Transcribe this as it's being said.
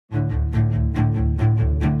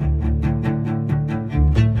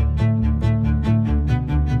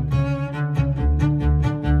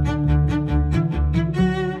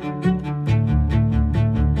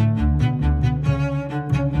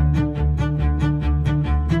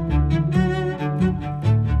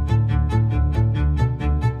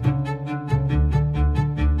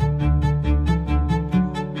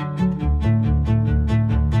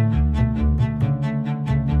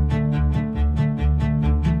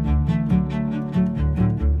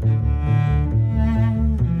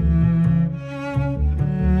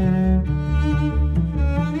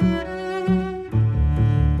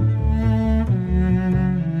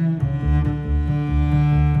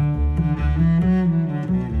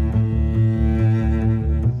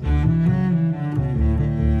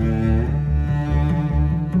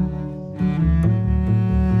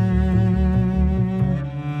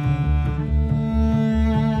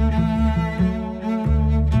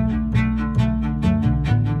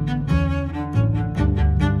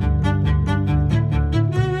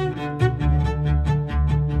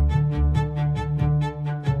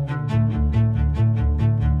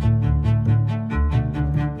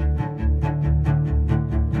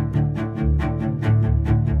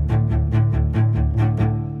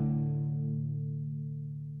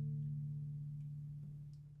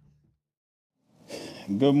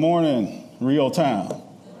Good morning, Rio Town.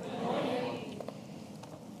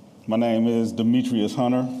 My name is Demetrius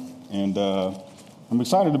Hunter, and I'm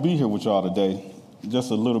excited to be here with y'all today.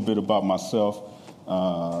 Just a little bit about myself.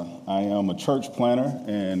 I am a church planner,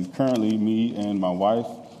 and currently me and my wife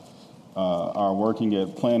are working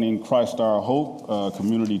at planting Christ Our Hope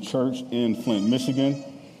Community Church in Flint, Michigan.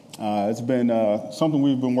 It's been something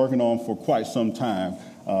we've been working on for quite some time.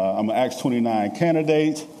 I'm an Acts 29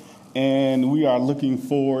 candidate, and we are looking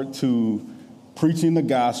forward to preaching the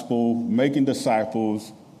gospel, making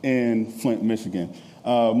disciples in Flint, Michigan.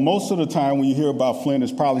 Most of the time when you hear about Flint,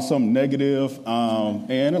 it's probably something negative,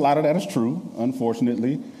 and a lot of that is true,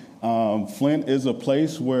 unfortunately. Flint is a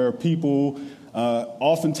place where people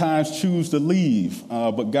oftentimes choose to leave,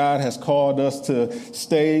 but God has called us to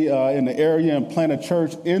stay in the area and plant a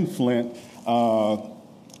church in Flint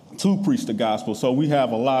to preach the gospel. So we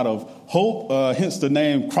have a lot of hope, hence the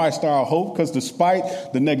name Christ Our Hope, because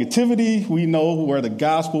despite the negativity, we know where the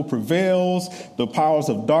gospel prevails, the powers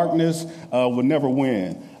of darkness will never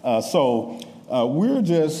win. So we're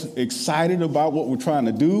just excited about what we're trying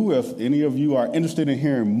to do. If any of you are interested in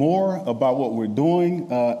hearing more about what we're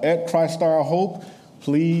doing at Christ Our Hope,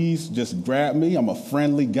 please just grab me. I'm a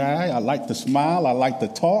friendly guy. I like to smile. I like to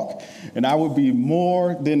talk. And I would be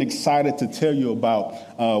more than excited to tell you about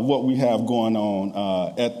what we have going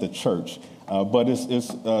on at the church. But it's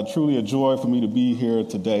truly a joy for me to be here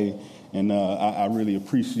today. And I really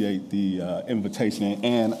appreciate the invitation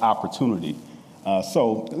and opportunity.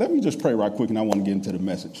 So let me just pray right quick, and I want to get into the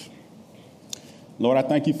message. Lord, I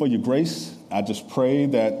thank you for your grace. I just pray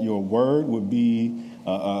that your word would be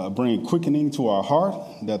bring quickening to our heart,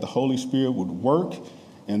 that the Holy Spirit would work,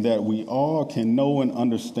 and that we all can know and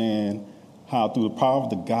understand how through the power of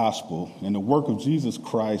the gospel and the work of Jesus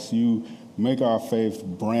Christ, you make our faith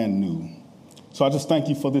brand new. So I just thank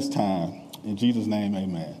you for this time. In Jesus' name,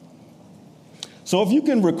 amen. So if you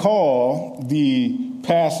can recall the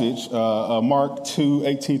passage, Mark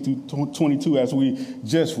 2:18 through 22, as we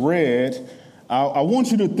just read, I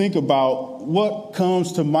want you to think about what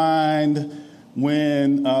comes to mind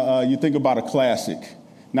when you think about a classic.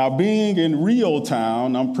 Now, being in Rio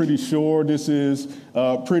Town, I'm pretty sure this is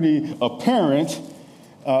pretty apparent.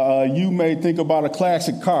 You may think about a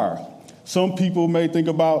classic car. Some people may think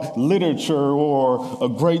about literature or a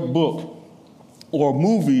great book or a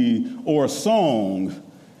movie or a song.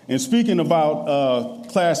 And speaking about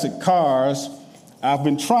classic cars, I've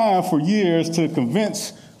been trying for years to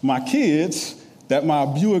convince my kids that my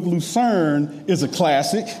Buick Lucerne is a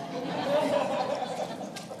classic.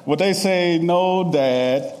 But they say, no,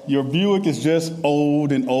 Dad, your Buick is just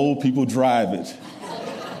old and old people drive it.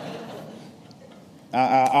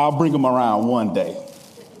 I'll bring them around one day.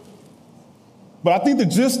 But I think the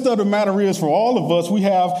gist of the matter is, for all of us, we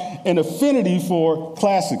have an affinity for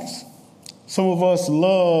classics. Some of us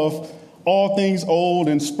love all things old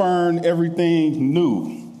and spurn everything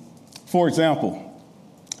new. For example,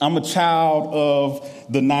 I'm a child of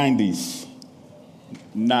the 90s.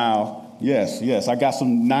 Now, Yes, I got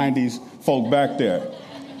some 90s folk back there.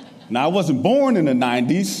 Now, I wasn't born in the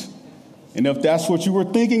 90s, and if that's what you were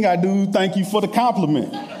thinking, I do thank you for the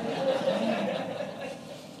compliment.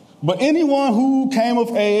 But anyone who came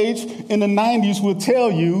of age in the 90s will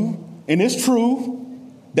tell you, and it's true,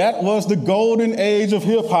 that was the golden age of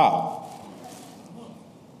hip-hop.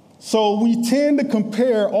 So we tend to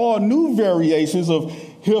compare all new variations of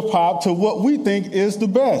hip-hop to what we think is the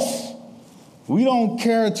best. We don't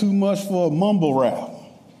care too much for mumble rap.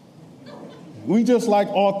 We just like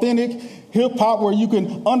authentic hip-hop where you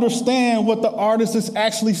can understand what the artist is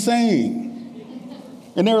actually saying.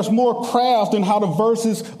 And there's more craft in how the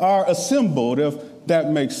verses are assembled, if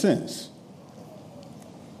that makes sense.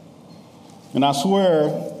 And I swear,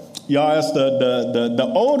 y'all, as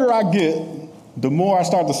the older I get, the more I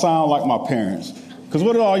start to sound like my parents. Because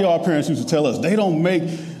what did all y'all parents used to tell us? They don't make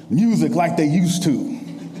music like they used to.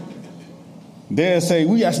 They'll say,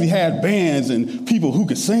 we actually had bands and people who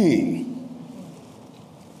could sing.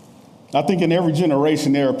 I think in every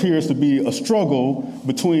generation there appears to be a struggle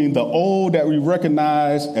between the old that we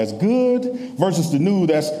recognize as good versus the new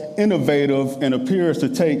that's innovative and appears to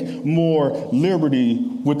take more liberty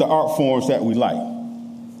with the art forms that we like.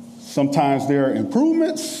 Sometimes there are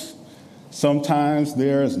improvements, sometimes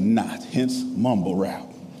there's not, hence mumble rap.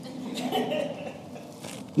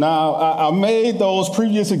 Now, I made those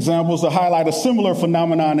previous examples to highlight a similar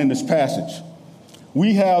phenomenon in this passage.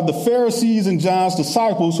 We have the Pharisees and John's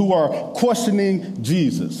disciples who are questioning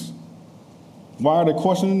Jesus. Why are they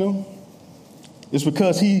questioning him? It's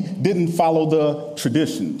because he didn't follow the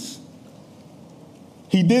traditions.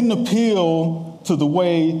 He didn't appeal to the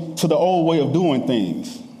old way of doing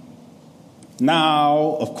things.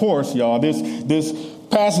 Now, of course, y'all, this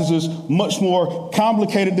passage is much more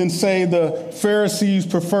complicated than, say, the Pharisees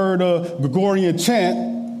preferred a Gregorian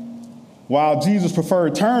chant, while Jesus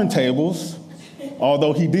preferred turntables,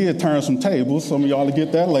 although he did turn some tables. Some of y'all will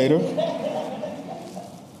get that later.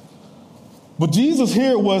 But Jesus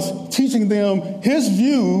here was teaching them his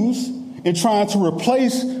views and trying to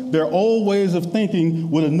replace their old ways of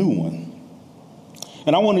thinking with a new one.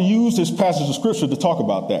 And I want to use this passage of scripture to talk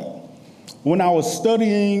about that. When I was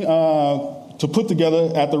studying to put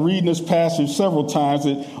together after reading this passage several times,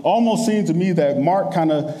 it almost seemed to me that Mark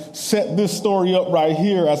kind of set this story up right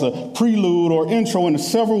here as a prelude or intro into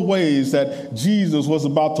several ways that Jesus was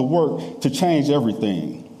about to work to change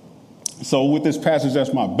everything. So with this passage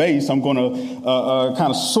as my base, I'm going to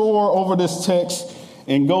kind of soar over this text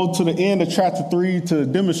and go to the end of chapter 3 to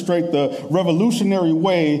demonstrate the revolutionary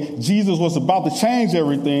way Jesus was about to change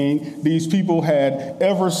everything these people had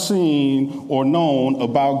ever seen or known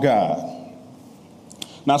about God.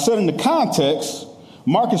 Now, set in the context,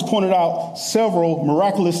 Mark has pointed out several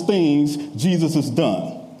miraculous things Jesus has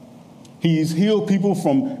done. He's healed people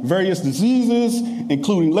from various diseases,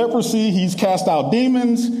 including leprosy. He's cast out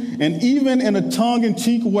demons. And even in a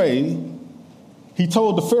tongue-in-cheek way, he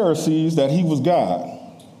told the Pharisees that he was God.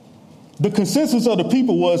 The consensus of the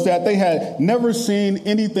people was that they had never seen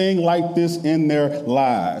anything like this in their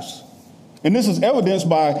lives. And this is evidenced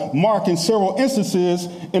by Mark in several instances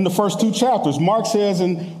in the first two chapters. Mark says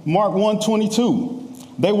in Mark 1:22,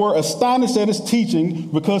 they were astonished at his teaching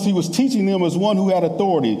because he was teaching them as one who had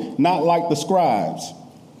authority, not like the scribes.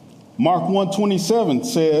 Mark 1:27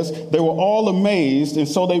 says they were all amazed, and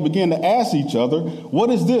so they began to ask each other, what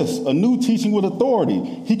is this? A new teaching with authority.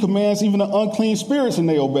 He commands even the unclean spirits, and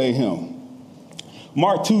they obey him.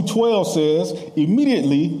 Mark 2:12 says,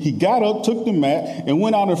 immediately he got up, took the mat, and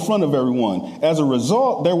went out in front of everyone. As a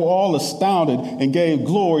result, they were all astounded and gave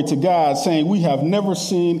glory to God, saying, we have never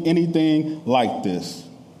seen anything like this.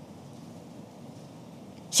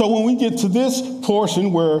 So when we get to this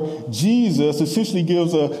portion where Jesus essentially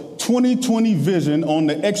gives a 2020 vision on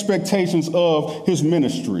the expectations of his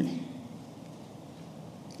ministry.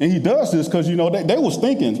 And he does this because, they was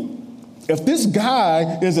thinking, if this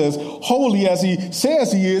guy is as holy as he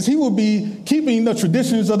says he is, he will be keeping the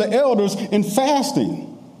traditions of the elders in fasting.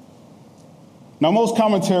 Now, most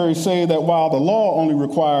commentaries say that while the law only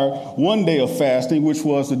required one day of fasting, which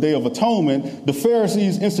was the Day of Atonement, the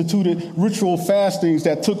Pharisees instituted ritual fastings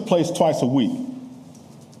that took place twice a week.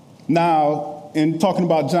 Now, in talking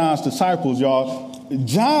about John's disciples, y'all,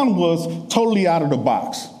 John was totally out of the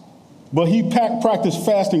box, but he practiced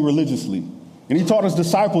fasting religiously, and he taught his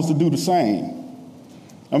disciples to do the same.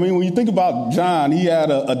 I mean, when you think about John, he had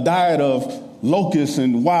a diet of locusts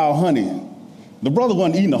and wild honey. The brother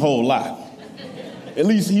wasn't eating a whole lot. At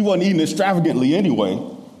least he wasn't eating extravagantly anyway.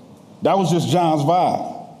 That was just John's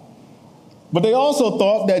vibe. But they also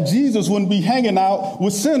thought that Jesus wouldn't be hanging out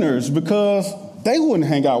with sinners because they wouldn't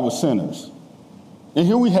hang out with sinners. And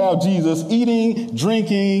here we have Jesus eating,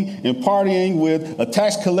 drinking, and partying with a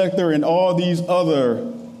tax collector and all these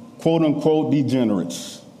other quote-unquote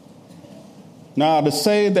degenerates. Now, to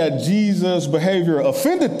say that Jesus' behavior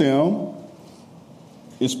offended them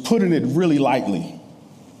is putting it really lightly.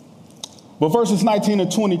 But verses 19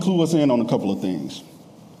 and 20 clue us in on a couple of things.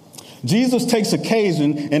 Jesus takes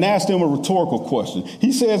occasion and asks them a rhetorical question.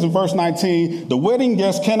 He says in verse 19, the wedding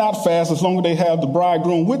guests cannot fast as long as they have the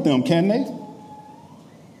bridegroom with them, can they?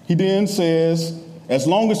 He then says, as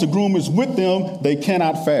long as the groom is with them, they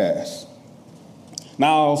cannot fast.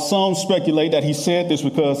 Now, some speculate that he said this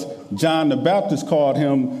because John the Baptist called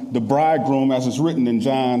him the bridegroom, as is written in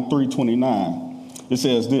John 3:29. It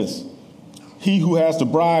says this, he who has the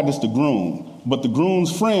bride is the groom, but the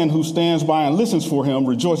groom's friend who stands by and listens for him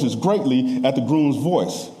rejoices greatly at the groom's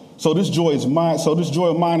voice. So this joy of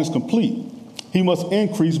mine is complete. He must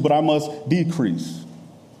increase, but I must decrease.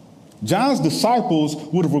 John's disciples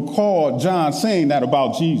would have recalled John saying that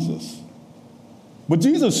about Jesus. But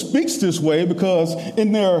Jesus speaks this way because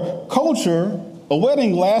in their culture, a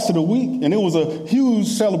wedding lasted a week, and it was a huge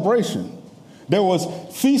celebration. There was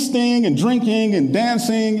feasting and drinking and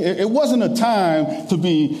dancing. It wasn't a time to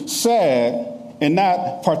be sad and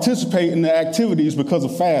not participate in the activities because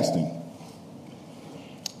of fasting.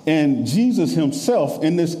 And Jesus himself,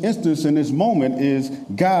 in this instance, in this moment, is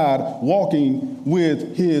God walking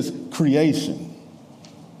with his creation.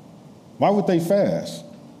 Why would they fast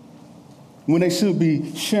when they should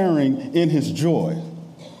be sharing in his joy?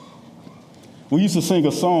 We used to sing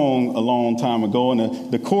a song a long time ago, and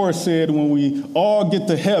the chorus said, when we all get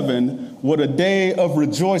to heaven, what a day of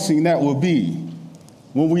rejoicing that will be.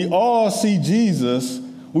 when we all see Jesus,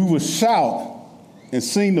 we will shout and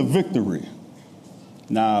sing the victory.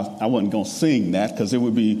 Now, I wasn't going to sing that because it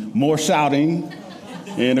would be more shouting.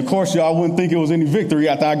 And, of course, y'all wouldn't think it was any victory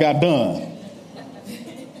after I got done.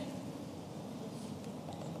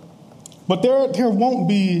 But there won't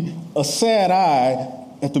be a sad eye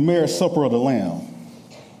at the marriage supper of the Lamb.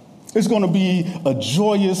 It's going to be a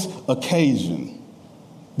joyous occasion.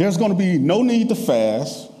 There's going to be no need to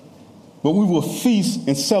fast, but we will feast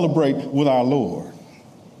and celebrate with our Lord.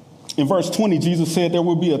 In verse 20, Jesus said there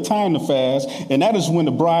will be a time to fast, and that is when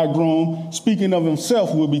the bridegroom, speaking of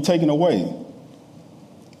himself, will be taken away.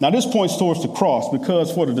 Now, this points towards the cross,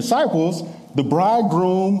 because for the disciples, the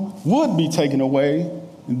bridegroom would be taken away,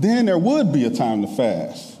 and then there would be a time to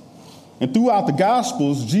fast. And throughout the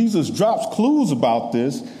Gospels, Jesus drops clues about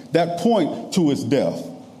this that point to his death.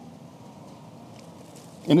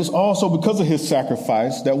 And it's also because of his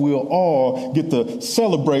sacrifice that we'll all get to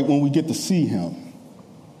celebrate when we get to see him.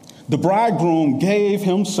 The bridegroom gave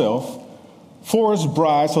himself for his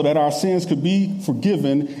bride so that our sins could be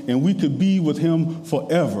forgiven and we could be with him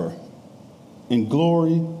forever in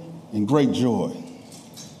glory and great joy.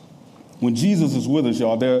 When Jesus is with us,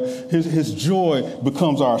 y'all, his joy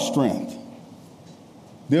becomes our strength.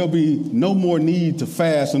 There'll be no more need to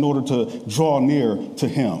fast in order to draw near to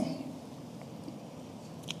him.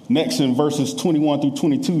 Next, in verses 21 through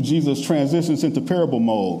 22, Jesus transitions into parable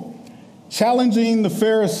mode, challenging the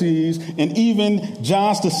Pharisees and even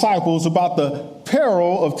John's disciples about the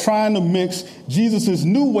peril of trying to mix Jesus'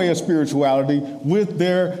 new way of spirituality with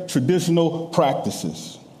their traditional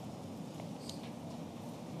practices.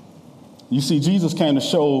 You see, Jesus came to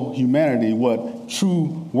show humanity what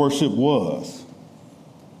true worship was.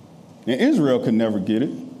 And Israel could never get it.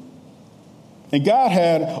 And God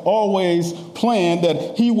had always planned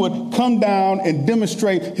that he would come down and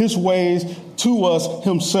demonstrate his ways to us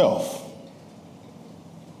himself.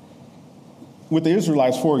 With the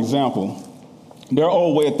Israelites, for example, their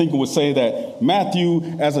old way of thinking would say that Matthew,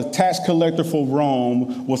 as a tax collector for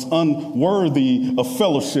Rome, was unworthy of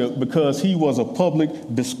fellowship because he was a public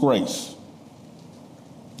disgrace.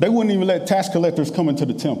 They wouldn't even let tax collectors come into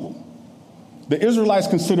the temple. The Israelites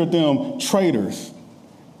considered them traitors,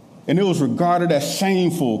 and it was regarded as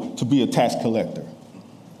shameful to be a tax collector.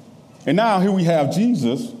 And now here we have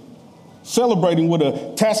Jesus celebrating with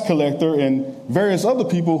a tax collector and various other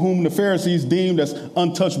people whom the Pharisees deemed as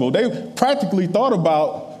untouchable. They practically thought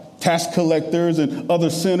about tax collectors and other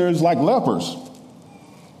sinners like lepers.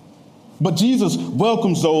 But Jesus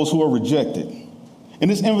welcomes those who are rejected. And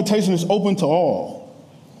this invitation is open to all,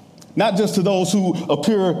 not just to those who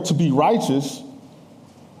appear to be righteous.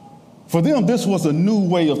 For them, this was a new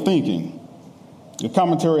way of thinking. The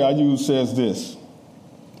commentary I use says this: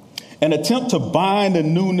 an attempt to bind the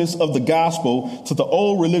newness of the gospel to the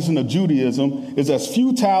old religion of Judaism is as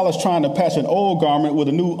futile as trying to patch an old garment with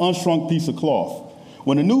a new unshrunk piece of cloth.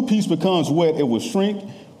 When a new piece becomes wet, it will shrink,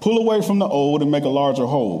 pull away from the old, and make a larger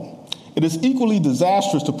hole. It is equally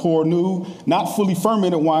disastrous to pour new, not fully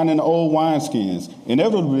fermented wine in old wineskins.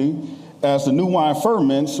 Inevitably, as the new wine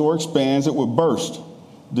ferments or expands, it will burst.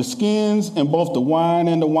 The skins in both the wine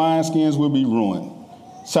and the wineskins will be ruined.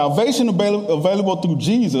 Salvation available through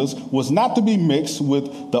Jesus was not to be mixed with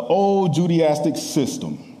the old Judaistic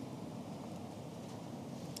system.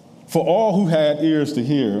 For all who had ears to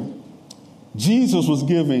hear, Jesus was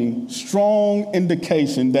giving strong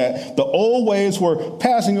indication that the old ways were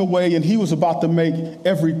passing away and he was about to make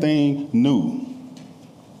everything new.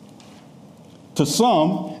 To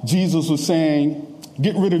some, Jesus was saying,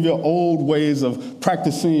 get rid of your old ways of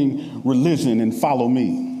practicing religion and follow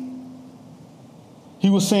me. He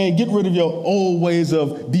was saying, get rid of your old ways of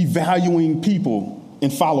devaluing people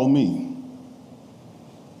and follow me.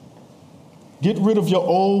 Get rid of your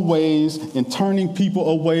old ways and turning people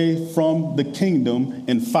away from the kingdom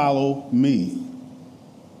and follow me.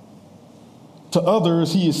 To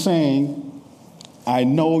others, he is saying, I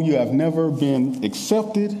know you have never been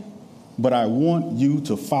accepted, but I want you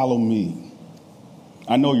to follow me.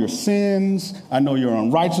 I know your sins. I know your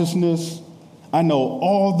unrighteousness. I know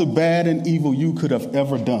all the bad and evil you could have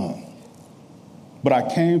ever done. But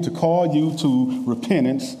I came to call you to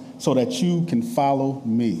repentance so that you can follow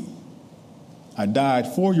me. I died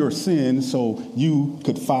for your sins so you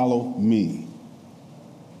could follow me.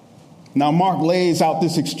 Now, Mark lays out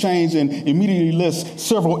this exchange and immediately lists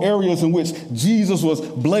several areas in which Jesus was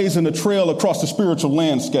blazing a trail across the spiritual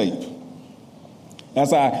landscape.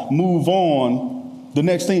 As I move on, the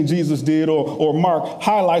next thing Jesus did, or Mark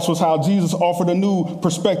highlights, was how Jesus offered a new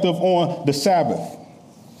perspective on the Sabbath.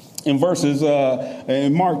 in verses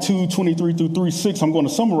in Mark 2:23 through 3:6. I'm going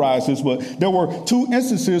to summarize this, but there were two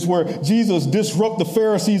instances where Jesus disrupted the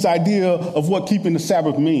Pharisees' idea of what keeping the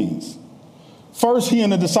Sabbath means. First, he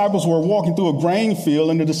and the disciples were walking through a grain field,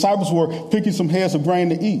 and the disciples were picking some heads of grain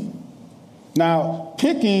to eat. Now,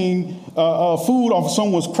 picking food off of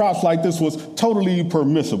someone's crops like this was totally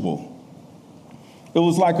permissible. It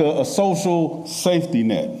was like a social safety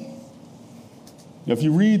net. If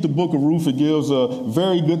you read the book of Ruth, it gives a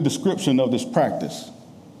very good description of this practice.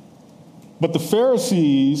 But the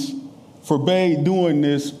Pharisees forbade doing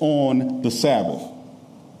this on the Sabbath.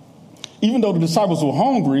 Even though the disciples were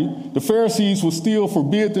hungry, the Pharisees would still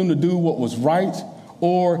forbid them to do what was right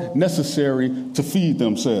or necessary to feed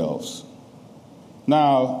themselves.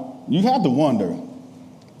 Now, you have to wonder,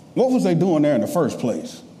 what was they doing there in the first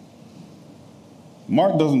place?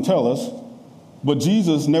 Mark doesn't tell us, but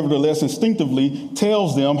Jesus nevertheless instinctively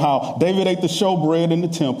tells them how David ate the showbread in the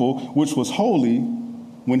temple, which was holy,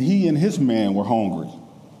 when he and his man were hungry.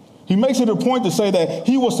 He makes it a point to say that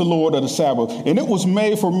he was the Lord of the Sabbath, and it was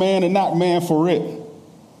made for man and not man for it.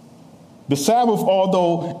 The Sabbath,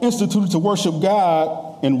 although instituted to worship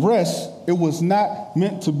God and rest, it was not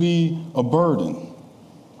meant to be a burden.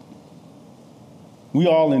 We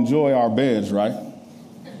all enjoy our beds, right?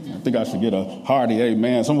 I think I should get a hearty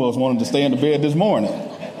amen. Some of us wanted to stay in the bed this morning.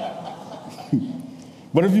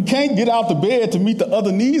 But if you can't get out the bed to meet the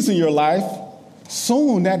other needs in your life,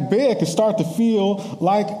 soon that bed can start to feel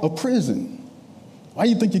like a prison. Why do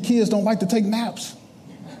you think your kids don't like to take naps?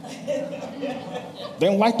 They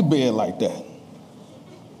don't like the bed like that.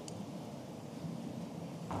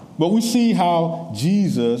 But we see how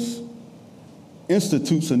Jesus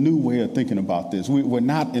institutes a new way of thinking about this. We're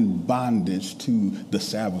not in bondage to the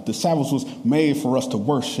Sabbath. The Sabbath was made for us to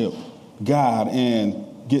worship God and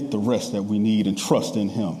get the rest that we need and trust in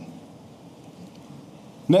him.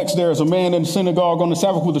 Next, there's a man in the synagogue on the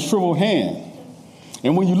Sabbath with a shriveled hand.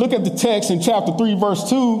 And when you look at the text in chapter 3, verse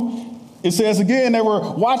 2, it says again, they were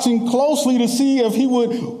watching closely to see if he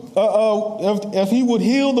would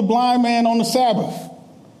heal the blind man on the Sabbath.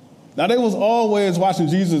 Now, they was always watching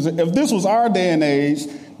Jesus. If this was our day and age,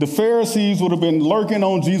 the Pharisees would have been lurking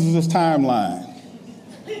on Jesus' timeline.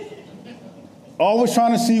 Always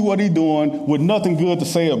trying to see what he's doing with nothing good to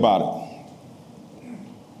say about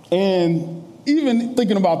it. And even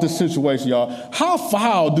thinking about this situation, y'all, how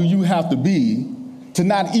foul do you have to be to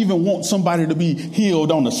not even want somebody to be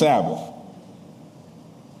healed on the Sabbath?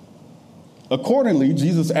 Accordingly,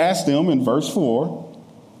 Jesus asked them in verse 4,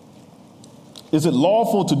 is it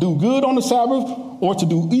lawful to do good on the Sabbath or to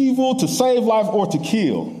do evil, to save life or to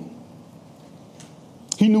kill?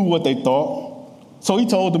 He knew what they thought, so he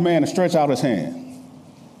told the man to stretch out his hand.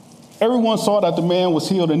 Everyone saw that the man was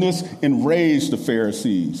healed, and this enraged the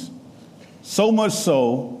Pharisees, so much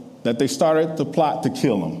so that they started to plot to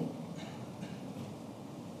kill him.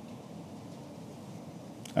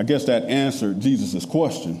 I guess that answered Jesus'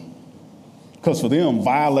 question, because for them,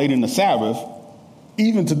 violating the Sabbath,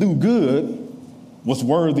 even to do good, was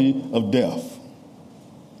worthy of death.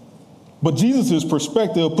 But Jesus'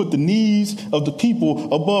 perspective put the needs of the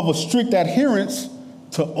people above a strict adherence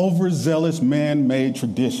to overzealous man-made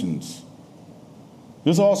traditions.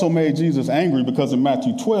 This also made Jesus angry because in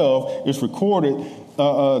Matthew 12, it's recorded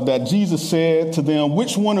that Jesus said to them,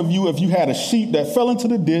 which one of you, if you had a sheep that fell into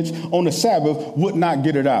the ditch on the Sabbath, would not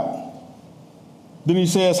get it out? Then he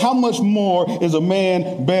says, how much more is a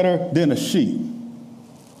man better than a sheep?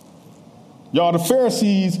 Y'all, the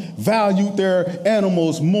Pharisees valued their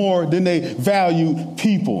animals more than they valued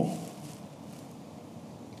people.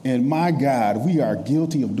 And my God, we are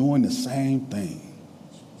guilty of doing the same thing.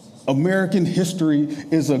 American history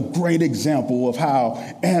is a great example of how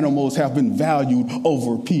animals have been valued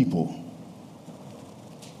over people.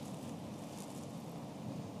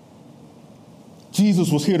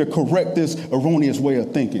 Jesus was here to correct this erroneous way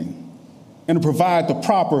of thinking and to provide the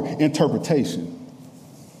proper interpretation.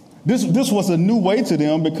 This was a new way to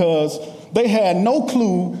them because they had no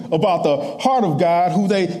clue about the heart of God who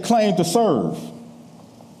they claimed to serve.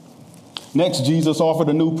 Next, Jesus offered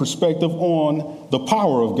a new perspective on the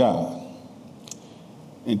power of God.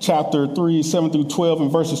 In chapter 3, 7 through 12,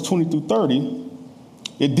 and verses 20 through 30,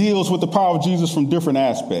 it deals with the power of Jesus from different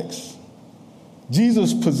aspects.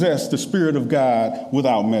 Jesus possessed the Spirit of God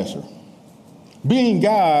without measure. Being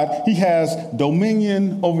God, he has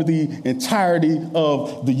dominion over the entirety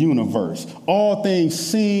of the universe, all things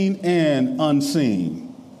seen and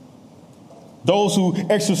unseen. Those who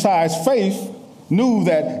exercise faith knew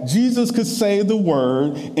that Jesus could say the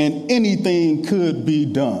word and anything could be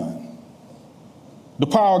done. The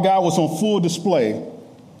power of God was on full display,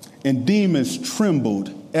 and demons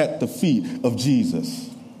trembled at the feet of Jesus.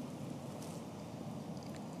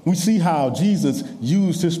 We see how Jesus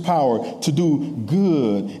used his power to do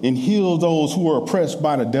good and heal those who are oppressed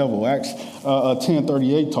by the devil. Acts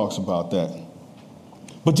 10:38 talks about that.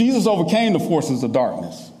 But Jesus overcame the forces of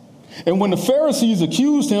darkness. And when the Pharisees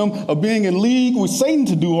accused him of being in league with Satan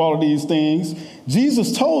to do all of these things,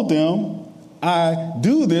 Jesus told them, I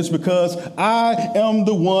do this because I am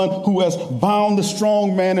the one who has bound the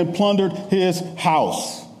strong man and plundered his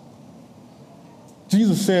house.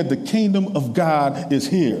 Jesus said the kingdom of God is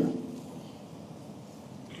here.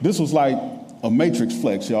 This was like a Matrix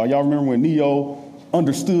flex, y'all. Y'all remember when Neo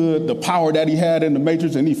understood the power that he had in the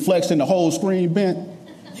Matrix and he flexed and the whole screen bent?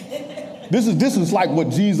 This is like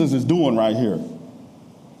what Jesus is doing right here.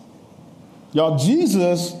 Y'all,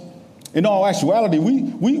 Jesus, in all actuality,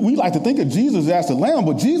 we like to think of Jesus as the lamb,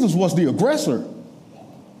 but Jesus was the aggressor.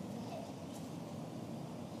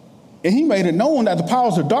 And he made it known that the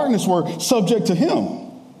powers of darkness were subject to him.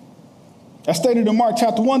 As stated in Mark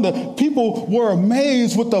chapter 1, the people were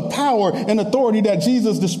amazed with the power and authority that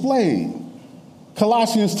Jesus displayed.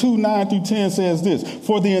 Colossians 2:9-10 says this,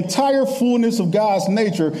 for the entire fullness of God's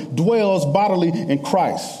nature dwells bodily in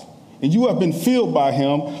Christ. And you have been filled by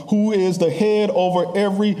him who is the head over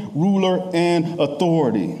every ruler and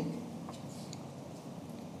authority.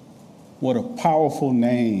 What a powerful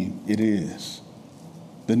name it is.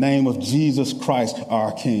 The name of Jesus Christ,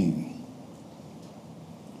 our King.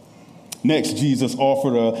 Next, Jesus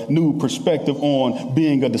offered a new perspective on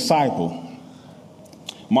being a disciple.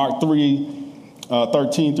 Mark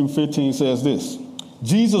 3:13-15 says this.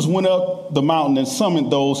 Jesus went up the mountain and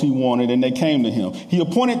summoned those he wanted, and they came to him. He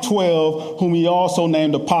appointed 12, whom he also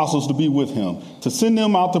named apostles, to be with him, to send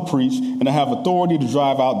them out to preach and to have authority to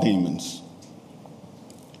drive out demons.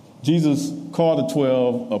 Jesus called the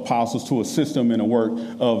 12 apostles to assist him in the work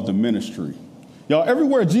of the ministry. Y'all,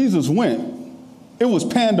 everywhere Jesus went, it was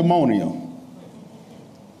pandemonium.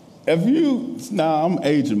 Now I'm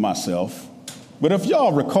aging myself, but if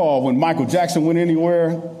y'all recall when Michael Jackson went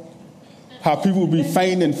anywhere, how people would be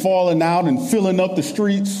fainting and falling out and filling up the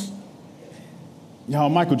streets. Y'all,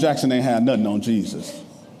 Michael Jackson ain't had nothing on Jesus.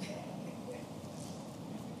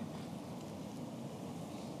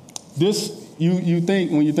 You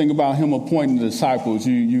think, when you think about him appointing the disciples,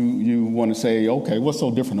 you want to say, okay, what's so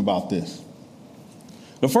different about this?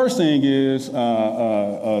 The first thing is,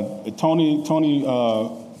 Tony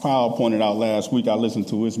Powell pointed out last week, I listened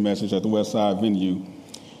to his message at the Westside venue.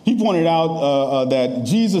 He pointed out that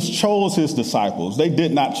Jesus chose his disciples. They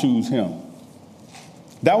did not choose him.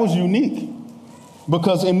 That was unique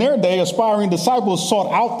because in their day, aspiring disciples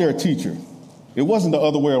sought out their teacher. It wasn't the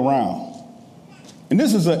other way around. And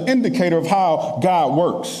this is an indicator of how God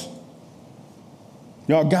works.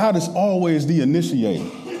 Y'all, God is always the initiator.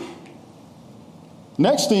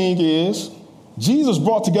 Next thing is, Jesus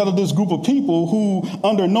brought together this group of people who,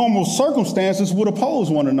 under normal circumstances, would oppose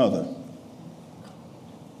one another.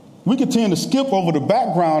 We could tend to skip over the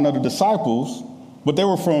background of the disciples, but they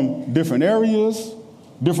were from different areas,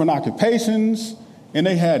 different occupations, and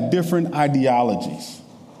they had different ideologies.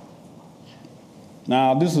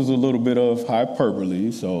 Now, this is a little bit of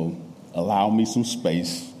hyperbole, so allow me some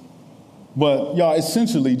space. But, y'all,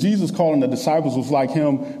 essentially, Jesus calling the disciples was like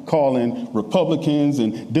him calling Republicans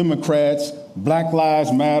and Democrats, Black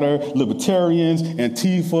Lives Matter, Libertarians,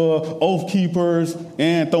 Antifa, Oath Keepers,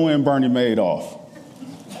 and throw in Bernie Madoff.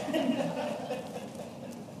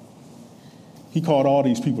 He called all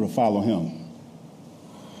these people to follow him.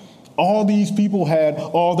 All these people had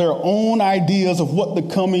all their own ideas of what the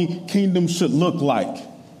coming kingdom should look like.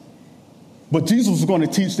 But Jesus was going to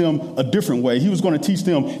teach them a different way. He was going to teach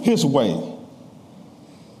them his way.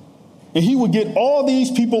 And he would get all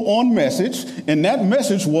these people on message, and that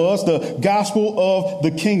message was the gospel of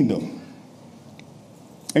the kingdom.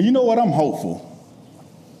 And you know what? I'm hopeful.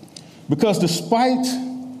 Because despite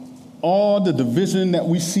all the division that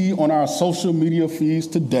we see on our social media feeds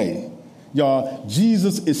today, y'all,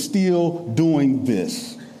 Jesus is still doing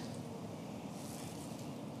this.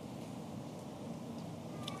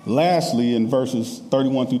 Lastly, in verses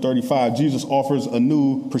 31-35, Jesus offers a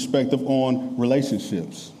new perspective on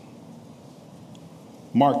relationships.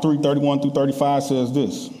 Mark 3:31-35 says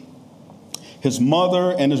this. His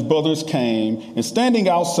mother and his brothers came, and standing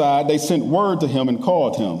outside, they sent word to him and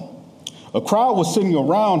called him. A crowd was sitting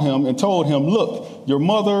around him and told him, look, your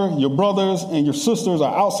mother, your brothers, and your sisters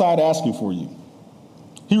are outside asking for you.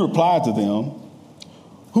 He replied to them,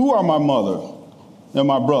 who are my mother and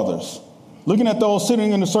my brothers? Looking at those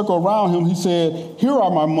sitting in the circle around him, he said, here are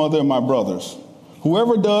my mother and my brothers.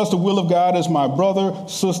 Whoever does the will of God is my brother,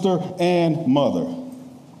 sister, and mother.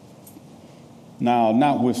 Now,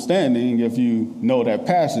 notwithstanding, if you know that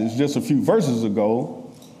passage, just a few verses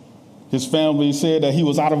ago, his family said that he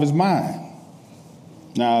was out of his mind.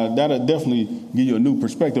 Now, that'll definitely give you a new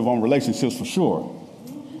perspective on relationships for sure.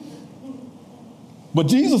 But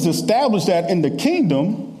Jesus established that in the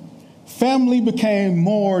kingdom, family became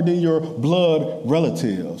more than your blood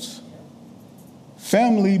relatives.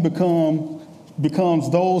 Family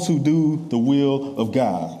becomes those who do the will of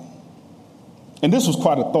God. And this was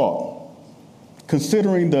quite a thought,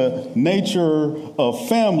 considering the nature of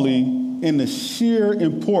family and the sheer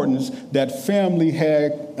importance that family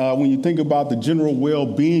had when you think about the general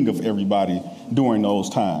well-being of everybody during those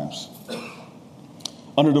times.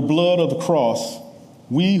 Under the blood of the cross,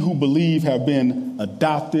 we who believe have been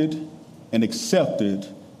adopted and accepted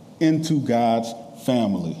into God's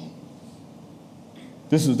family.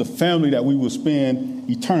 This is the family that we will spend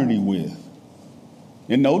eternity with.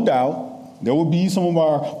 And no doubt, there will be some of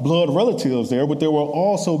our blood relatives there, but there will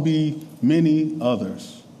also be many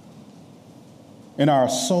others. And our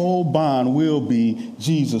soul bond will be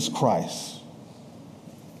Jesus Christ.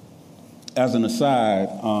 As an aside,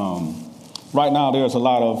 right now there's a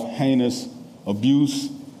lot of heinous abuse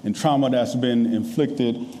and trauma that's been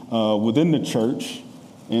inflicted within the church,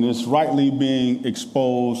 and it's rightly being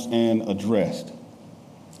exposed and addressed.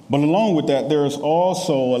 But along with that, there's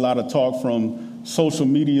also a lot of talk from social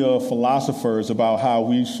media philosophers about how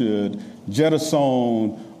we should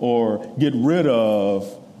jettison or get rid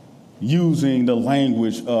of using the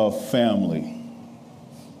language of family.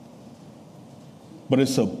 But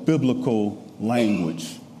it's a biblical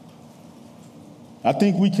language. I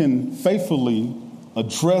think we can faithfully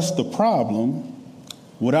address the problem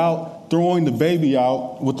without throwing the baby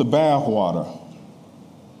out with the bathwater.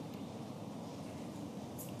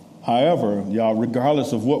 However, y'all,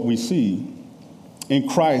 regardless of what we see, in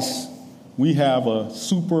Christ, we have a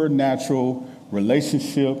supernatural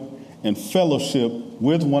relationship and fellowship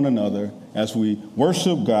with one another as we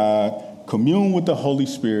worship God, commune with the Holy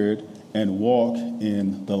Spirit, and walk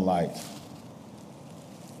in the light.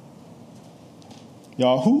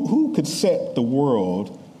 Y'all, who could set the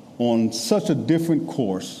world on such a different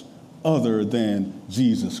course other than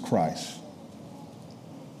Jesus Christ?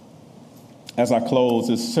 As I close,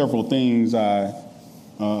 there's several things I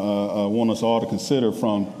want us all to consider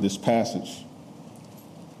from this passage.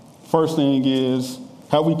 First thing is,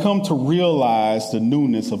 have we come to realize the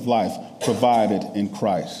newness of life provided in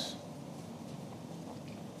Christ?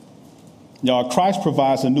 Y'all, Christ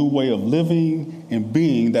provides a new way of living and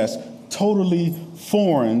being that's totally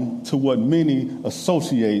foreign to what many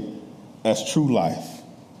associate as true life.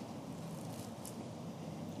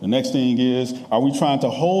 The next thing is, are we trying to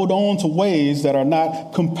hold on to ways that are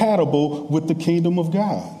not compatible with the kingdom of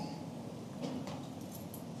God?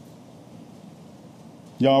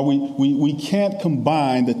 Y'all, we can't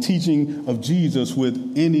combine the teaching of Jesus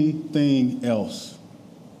with anything else.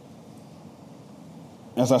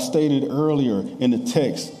 As I stated earlier in the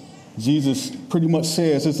text, Jesus pretty much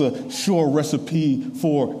says it's a sure recipe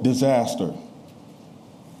for disaster.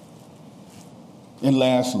 And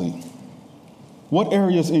lastly, what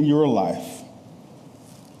areas in your life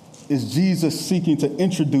is Jesus seeking to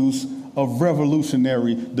introduce a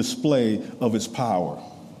revolutionary display of his power?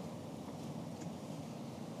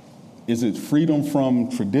 Is it freedom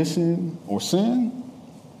from tradition or sin?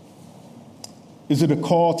 Is it a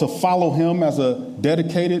call to follow him as a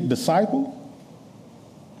dedicated disciple?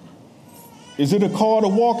 Is it a call to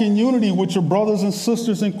walk in unity with your brothers and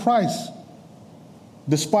sisters in Christ,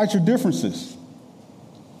 despite your differences?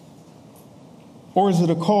 Or is it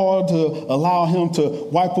a call to allow him to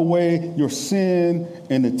wipe away your sin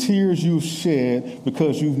and the tears you've shed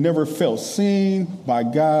because you've never felt seen by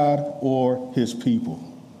God or his people?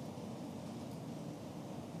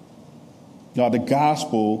 Now, the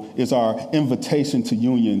gospel is our invitation to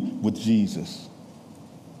union with Jesus.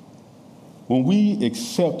 When we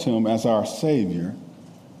accept him as our Savior,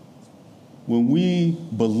 when we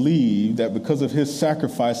believe that because of his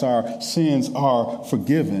sacrifice our sins are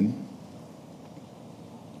forgiven,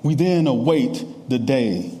 we then await the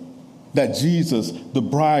day that Jesus, the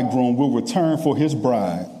bridegroom, will return for his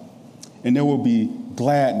bride, and there will be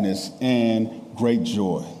gladness and great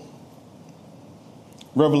joy.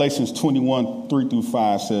 Revelations 21,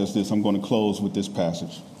 3-5 says this. I'm going to close with this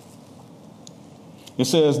passage. It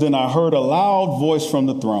says, "Then I heard a loud voice from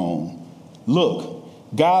the throne. Look,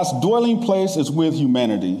 God's dwelling place is with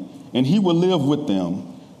humanity, and he will live with them.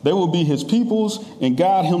 They will be his peoples, and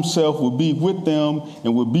God himself will be with them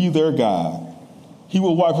and will be their God. He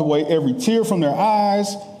will wipe away every tear from their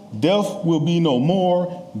eyes. Death will be no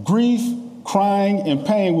more. Grief Crying and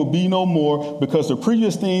pain will be no more because the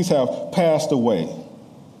previous things have passed away.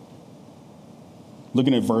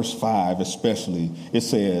 Looking at verse 5 especially, it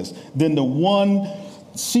says, then the one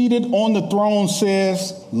seated on the throne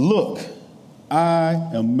says, look, I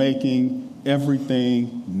am making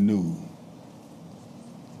everything new.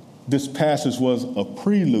 This passage was a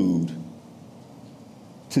prelude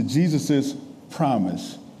to Jesus'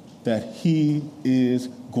 promise that he is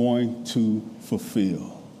going to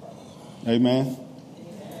fulfill. Amen?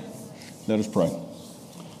 Let us pray.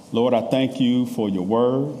 Lord, I thank you for your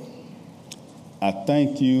word. I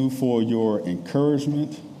thank you for your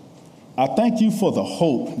encouragement. I thank you for the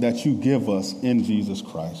hope that you give us in Jesus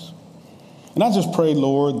Christ. And I just pray,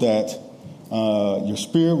 Lord, that your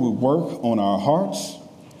spirit would work on our hearts,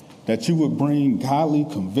 that you would bring godly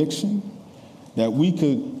conviction, that we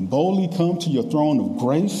could boldly come to your throne of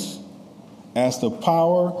grace as the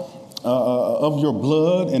power of your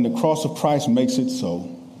blood and the cross of Christ makes it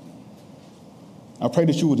so. I pray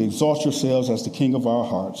that you would exalt yourselves as the King of our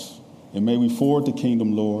hearts, and may we forward the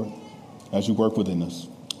kingdom, Lord, as you work within us.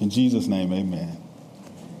 In Jesus' name, amen.